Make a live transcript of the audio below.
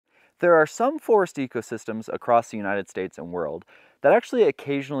There are some forest ecosystems across the United States and world that actually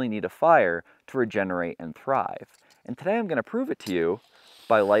occasionally need a fire to regenerate and thrive. And today I'm going to prove it to you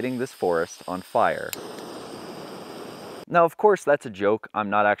by lighting this forest on fire. Now, of course, that's a joke.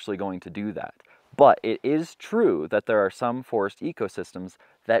 I'm not actually going to do that. But it is true that there are some forest ecosystems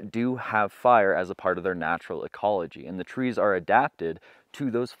that do have fire as a part of their natural ecology, and the trees are adapted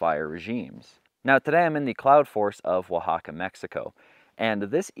to those fire regimes. Now, today I'm in the cloud forest of Oaxaca, Mexico, and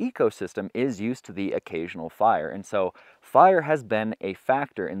this ecosystem is used to the occasional fire, and so fire has been a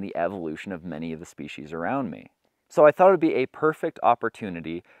factor in the evolution of many of the species around me. So I thought it would be a perfect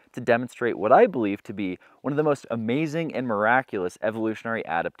opportunity to demonstrate what I believe to be one of the most amazing and miraculous evolutionary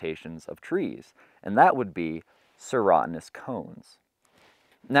adaptations of trees, and that would be serotinous cones.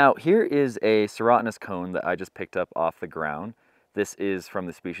 Now, here is a serotinous cone that I just picked up off the ground. This is from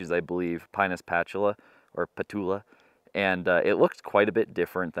the species, I believe, Pinus patula, or patula, and it looks quite a bit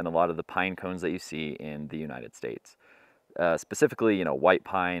different than a lot of the pine cones that you see in the United States. Specifically, white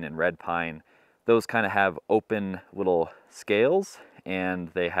pine and red pine. Those kind of have open little scales, and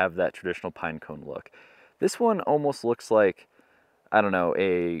they have that traditional pine cone look. This one almost looks like, I don't know,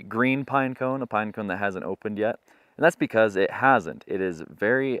 a green pine cone, a pine cone that hasn't opened yet. And that's because it hasn't. It is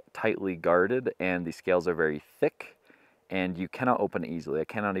very tightly guarded, and the scales are very thick, and you cannot open it easily. I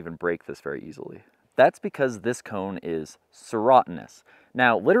cannot even break this very easily. That's because this cone is serotinous.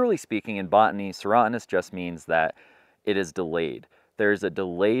 Now, literally speaking, in botany, serotinous just means that it is delayed. There's a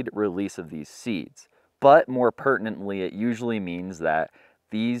delayed release of these seeds, but more pertinently, it usually means that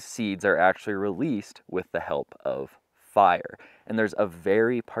these seeds are actually released with the help of fire. And there's a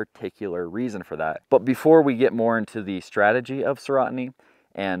very particular reason for that. But before we get more into the strategy of serotiny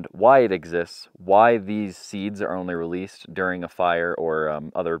and why it exists, why these seeds are only released during a fire or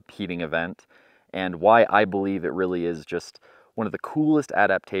other heating event, and why I believe it really is just one of the coolest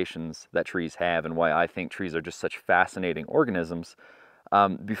adaptations that trees have, and why I think trees are just such fascinating organisms.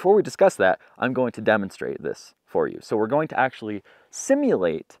 Before we discuss that, I'm going to demonstrate this for you. So we're going to actually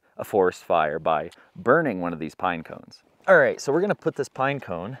simulate a forest fire by burning one of these pine cones. All right, so we're going to put this pine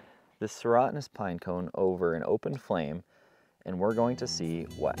cone, this serotinous pine cone, over an open flame, and we're going to see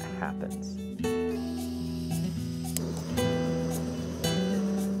what happens.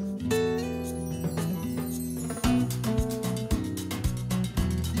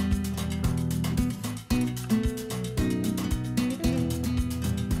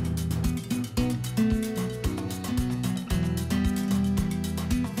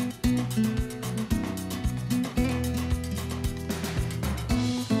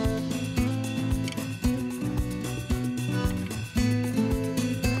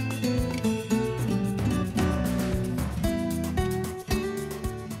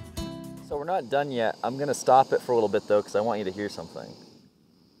 So we're not done yet. I'm gonna stop it for a little bit though, because I want you to hear something.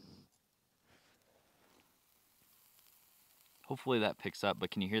 Hopefully that picks up, but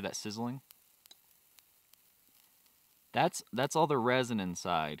can you hear that sizzling? That's all the resin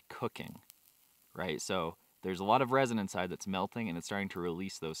inside cooking, right? So there's a lot of resin inside that's melting, and it's starting to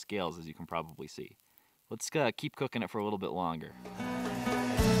release those scales, as you can probably see. Let's keep cooking it for a little bit longer.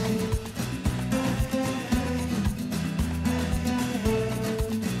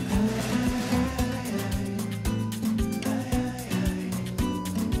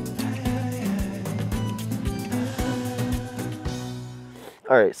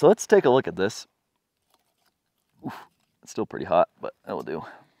 All right, so let's take a look at this. Oof, it's still pretty hot, but that'll do.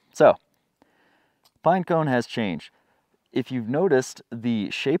 So, pine cone has changed. If you've noticed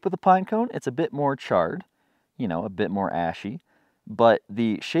the shape of the pine cone, it's a bit more charred, a bit more ashy, but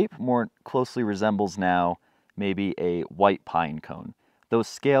the shape more closely resembles now maybe a white pine cone. Those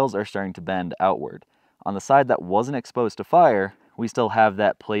scales are starting to bend outward. On the side that wasn't exposed to fire, we still have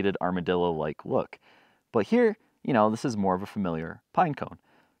that plated armadillo-like look. But here, this is more of a familiar pine cone,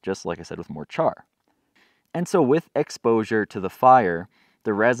 just like I said, with more char. And so with exposure to the fire,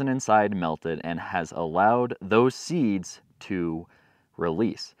 the resin inside melted and has allowed those seeds to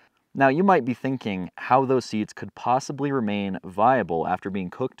release. Now you might be thinking how those seeds could possibly remain viable after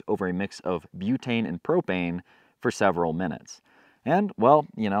being cooked over a mix of butane and propane for several minutes. And well,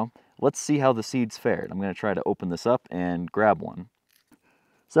 let's see how the seeds fared. I'm going to try to open this up and grab one.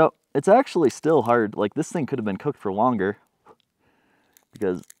 So it's actually still hard. Like, this thing could have been cooked for longer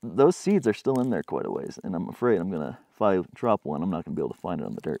because those seeds are still in there quite a ways. And I'm afraid if I drop one, I'm not going to be able to find it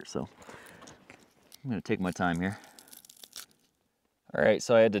on the dirt. So I'm going to take my time here. All right,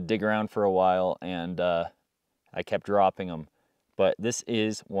 so I had to dig around for a while, and I kept dropping them. But this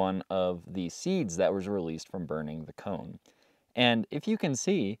is one of the seeds that was released from burning the cone. And if you can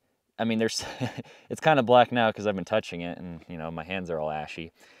see, I mean, it's kind of black now because I've been touching it, and my hands are all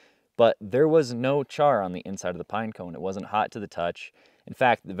ashy. but there was no char on the inside of the pine cone. It wasn't hot to the touch. In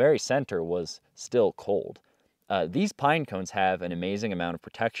fact, the very center was still cold. These pine cones have an amazing amount of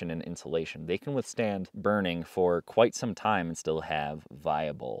protection and insulation. They can withstand burning for quite some time and still have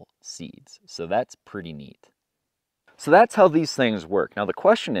viable seeds. So that's pretty neat. So that's how these things work. Now the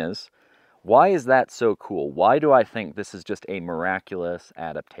question is, why is that so cool? Why do I think this is just a miraculous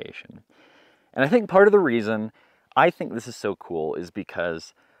adaptation? And I think part of the reason I think this is so cool is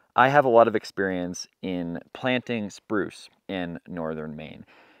because I have a lot of experience in planting spruce in northern Maine.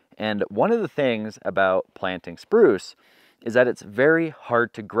 And one of the things about planting spruce is that it's very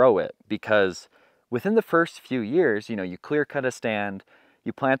hard to grow it because within the first few years, you clear cut a stand,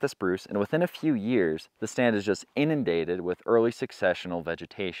 you plant the spruce, and within a few years, the stand is just inundated with early successional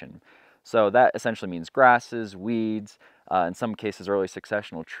vegetation. So that essentially means grasses, weeds, in some cases early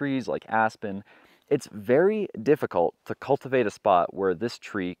successional trees like aspen. It's very difficult to cultivate a spot where this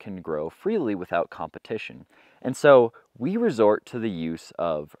tree can grow freely without competition. And so we resort to the use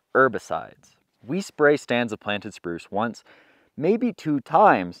of herbicides. We spray stands of planted spruce once, maybe 2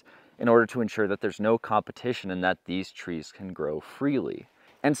 times, in order to ensure that there's no competition and that these trees can grow freely.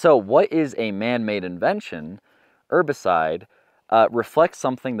 And so what is a man-made invention? Herbicide reflects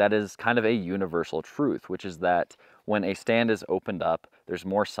something that is kind of a universal truth, which is that when a stand is opened up, there's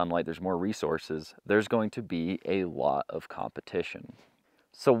more sunlight, there's more resources, there's going to be a lot of competition.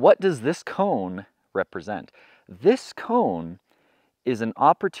 So what does this cone represent? This cone is an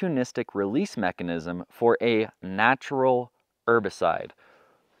opportunistic release mechanism for a natural herbicide.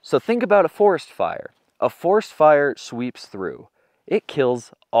 So think about a forest fire. A forest fire sweeps through. It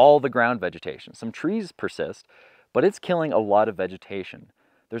kills all the ground vegetation. Some trees persist, but it's killing a lot of vegetation.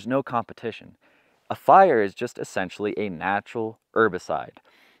 There's no competition. A fire is just essentially a natural herbicide.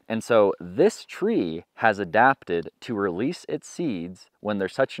 And so this tree has adapted to release its seeds when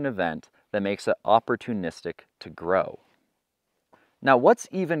there's such an event that makes it opportunistic to grow. Now, what's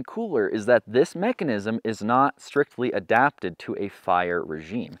even cooler is that this mechanism is not strictly adapted to a fire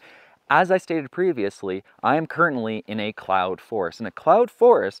regime. As I stated previously, I am currently in a cloud forest, and a cloud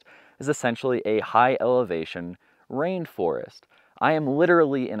forest is essentially a high elevation rainforest. I am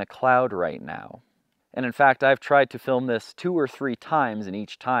literally in a cloud right now. And in fact, I've tried to film this 2 or 3 times, and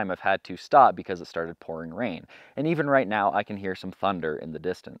each time I've had to stop because it started pouring rain. And even right now, I can hear some thunder in the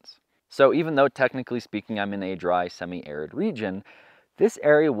distance. So even though technically speaking, I'm in a dry, semi-arid region, this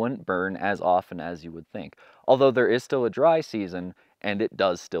area wouldn't burn as often as you would think. Although there is still a dry season, and it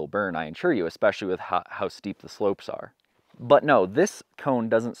does still burn, I assure you, especially with how steep the slopes are. But no, this cone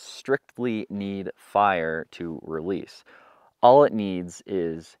doesn't strictly need fire to release. All it needs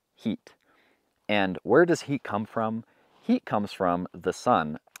is heat. And where does heat come from? Heat comes from the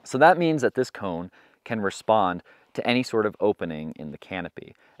sun. So that means that this cone can respond to any sort of opening in the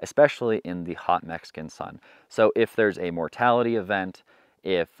canopy, especially in the hot Mexican sun. So if there's a mortality event,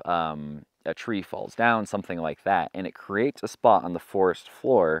 if a tree falls down, something like that, and it creates a spot on the forest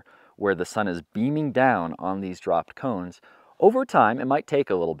floor where the sun is beaming down on these dropped cones, over time, it might take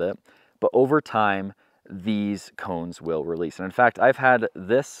a little bit, but over time, these cones will release. And in fact, I've had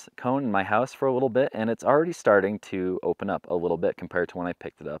this cone in my house for a little bit, and it's already starting to open up a little bit compared to when I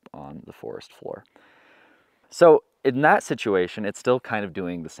picked it up on the forest floor. So in that situation, it's still kind of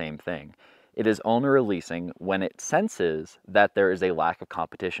doing the same thing. It is only releasing when it senses that there is a lack of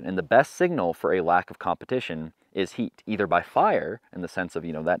competition. And the best signal for a lack of competition is heat, either by fire, in the sense of,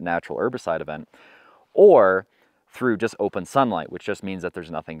 that natural herbicide event, or through just open sunlight, which just means that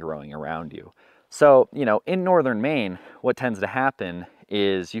there's nothing growing around you. So, in northern Maine, what tends to happen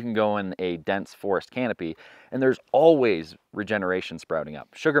is you can go in a dense forest canopy and there's always regeneration sprouting up.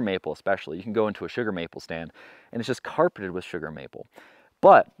 Sugar maple especially. You can go into a sugar maple stand and it's just carpeted with sugar maple.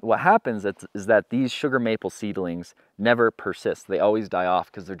 But what happens is that these sugar maple seedlings never persist. They always die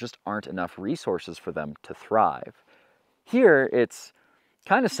off because there just aren't enough resources for them to thrive. Here, it's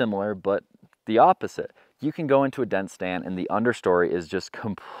kind of similar, but the opposite. You can go into a dense stand and the understory is just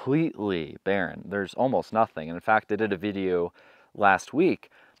completely barren. There's almost nothing. And in fact, I did a video last week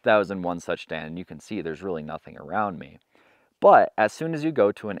that was in one such stand, and you can see there's really nothing around me. But as soon as you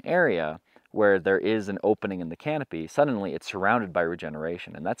go to an area where there is an opening in the canopy, suddenly it's surrounded by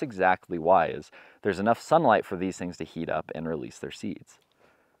regeneration. And that's exactly why, is there's enough sunlight for these things to heat up and release their seeds.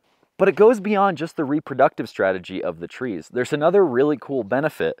 But it goes beyond just the reproductive strategy of the trees. There's another really cool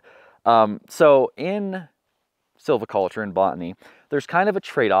benefit. So in silviculture and botany, there's kind of a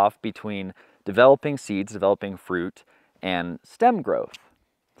trade-off between developing seeds, developing fruit, and stem growth.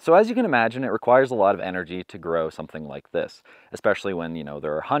 So as you can imagine, it requires a lot of energy to grow something like this, especially when,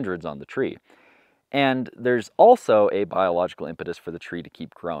 there are hundreds on the tree. And there's also a biological impetus for the tree to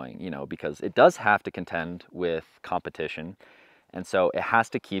keep growing, because it does have to contend with competition. And so it has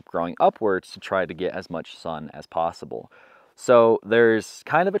to keep growing upwards to try to get as much sun as possible. So there's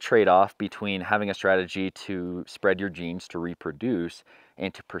kind of a trade-off between having a strategy to spread your genes to reproduce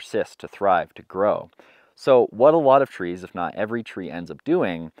and to persist, to thrive, to grow. So what a lot of trees, if not every tree, ends up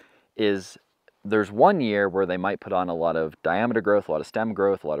doing is there's one year where they might put on a lot of diameter growth, a lot of stem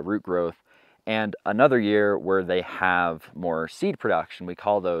growth, a lot of root growth, and another year where they have more seed production. We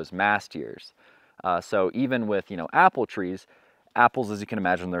call those mast years. So even with, apple trees, apples, as you can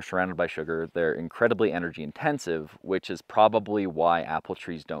imagine, they're surrounded by sugar. They're incredibly energy intensive, which is probably why apple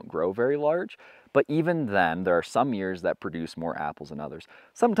trees don't grow very large. But even then, there are some years that produce more apples than others.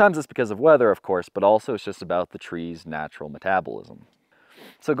 Sometimes it's because of weather, of course, but also it's just about the tree's natural metabolism.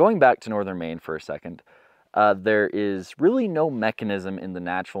 So going back to northern Maine for a second, there is really no mechanism in the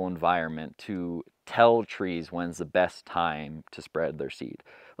natural environment to tell trees when's the best time to spread their seed.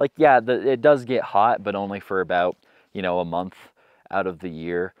 Like, yeah, it does get hot, but only for about, a month out of the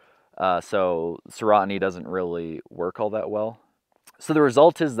year. So serotiny doesn't really work all that well. So the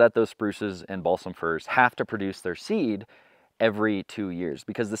result is that those spruces and balsam firs have to produce their seed every 2 years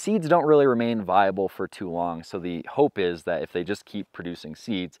because the seeds don't really remain viable for too long. So the hope is that if they just keep producing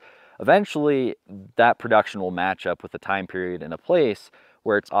seeds, eventually that production will match up with a time period and a place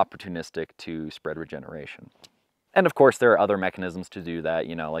where it's opportunistic to spread regeneration. And of course, there are other mechanisms to do that,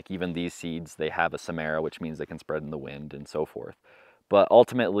 like even these seeds, they have a samara, which means they can spread in the wind and so forth. But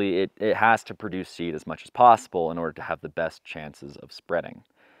ultimately, it has to produce seed as much as possible in order to have the best chances of spreading.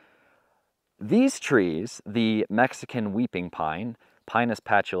 These trees, the Mexican weeping pine, Pinus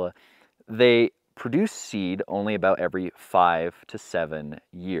patula, they produce seed only about every 5 to 7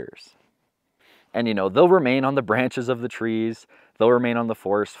 years. And they'll remain on the branches of the trees, they'll remain on the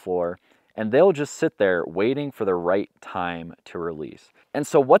forest floor, and they'll just sit there waiting for the right time to release. And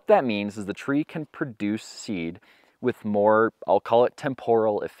so what that means is the tree can produce seed with more, I'll call it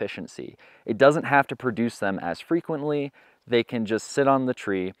temporal efficiency. It doesn't have to produce them as frequently. They can just sit on the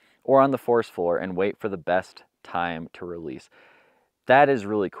tree or on the forest floor and wait for the best time to release. That is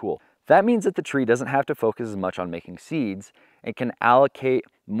really cool. That means that the tree doesn't have to focus as much on making seeds and can allocate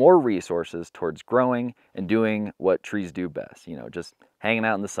more resources towards growing and doing what trees do best, just hanging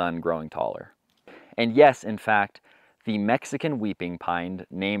out in the sun, growing taller. And yes, in fact, the Mexican weeping pine,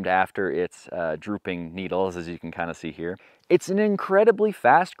 named after its drooping needles, as you can kind of see here, it's an incredibly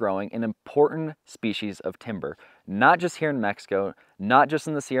fast-growing and important species of timber, not just here in Mexico, not just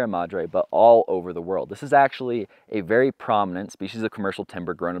in the Sierra Madre, but all over the world. This is actually a very prominent species of commercial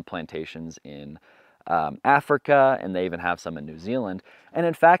timber grown in plantations in Africa, and they even have some in New Zealand. And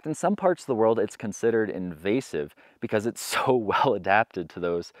in fact, in some parts of the world, it's considered invasive because it's so well adapted to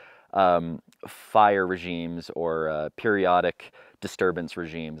those fire regimes or periodic disturbance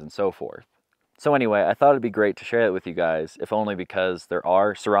regimes and so forth. So anyway, I thought it'd be great to share it with you guys, if only because there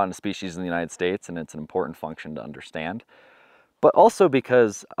are Serotinous species in the United States and it's an important function to understand, but also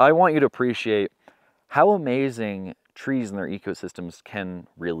because I want you to appreciate how amazing trees and their ecosystems can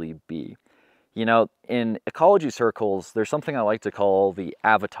really be. In ecology circles, there's something I like to call the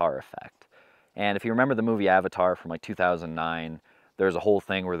avatar effect. And if you remember the movie Avatar from like 2009, there's a whole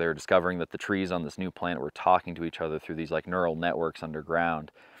thing where they're discovering that the trees on this new planet were talking to each other through these like neural networks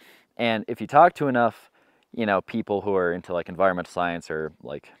underground. And if you talk to enough, people who are into like environmental science or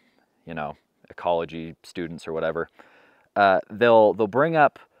like, ecology students or whatever, they'll bring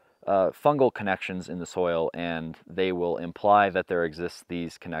up fungal connections in the soil, and they will imply that there exists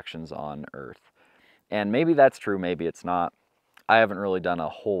these connections on Earth. And maybe that's true, maybe it's not. I haven't really done a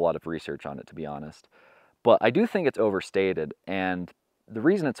whole lot of research on it, to be honest. But I do think it's overstated, and the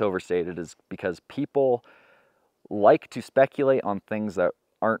reason it's overstated is because people like to speculate on things that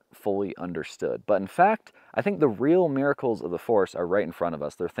aren't fully understood. But in fact, I think the real miracles of the forest are right in front of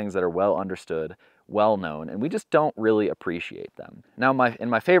us. They're things that are well understood, well known, and we just don't really appreciate them. Now,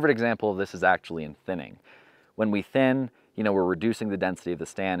 my favorite example of this is actually in thinning. When we thin, we're reducing the density of the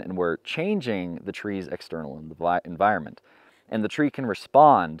stand and we're changing the tree's external environment. And the tree can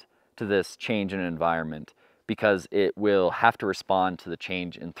respond to this change in environment because it will have to respond to the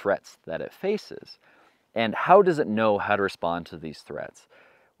change in threats that it faces. And how does it know how to respond to these threats?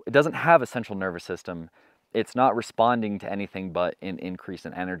 It doesn't have a central nervous system. It's not responding to anything but an increase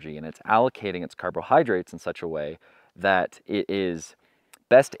in energy, and it's allocating its carbohydrates in such a way that it is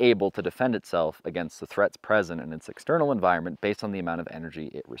best able to defend itself against the threats present in its external environment based on the amount of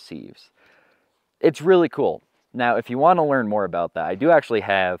energy it receives. It's really cool. Now, if you want to learn more about that, I do actually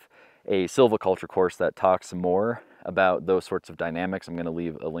have a silviculture course that talks more about those sorts of dynamics, I'm going to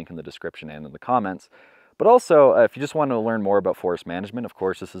leave a link in the description and in the comments. But also, if you just want to learn more about forest management, of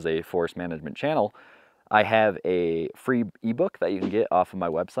course, this is a forest management channel. I have a free ebook that you can get off of my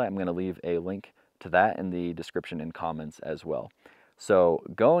website. I'm going to leave a link to that in the description and comments as well. So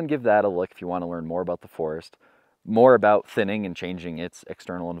go and give that a look if you want to learn more about the forest, more about thinning and changing its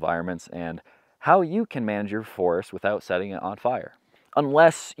external environments, and how you can manage your forest without setting it on fire.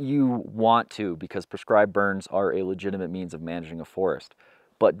 Unless you want to, because prescribed burns are a legitimate means of managing a forest.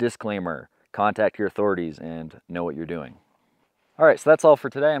 But disclaimer, contact your authorities and know what you're doing. All right, so that's all for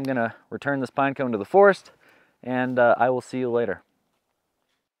today. I'm gonna return this pine cone to the forest, and I will see you later.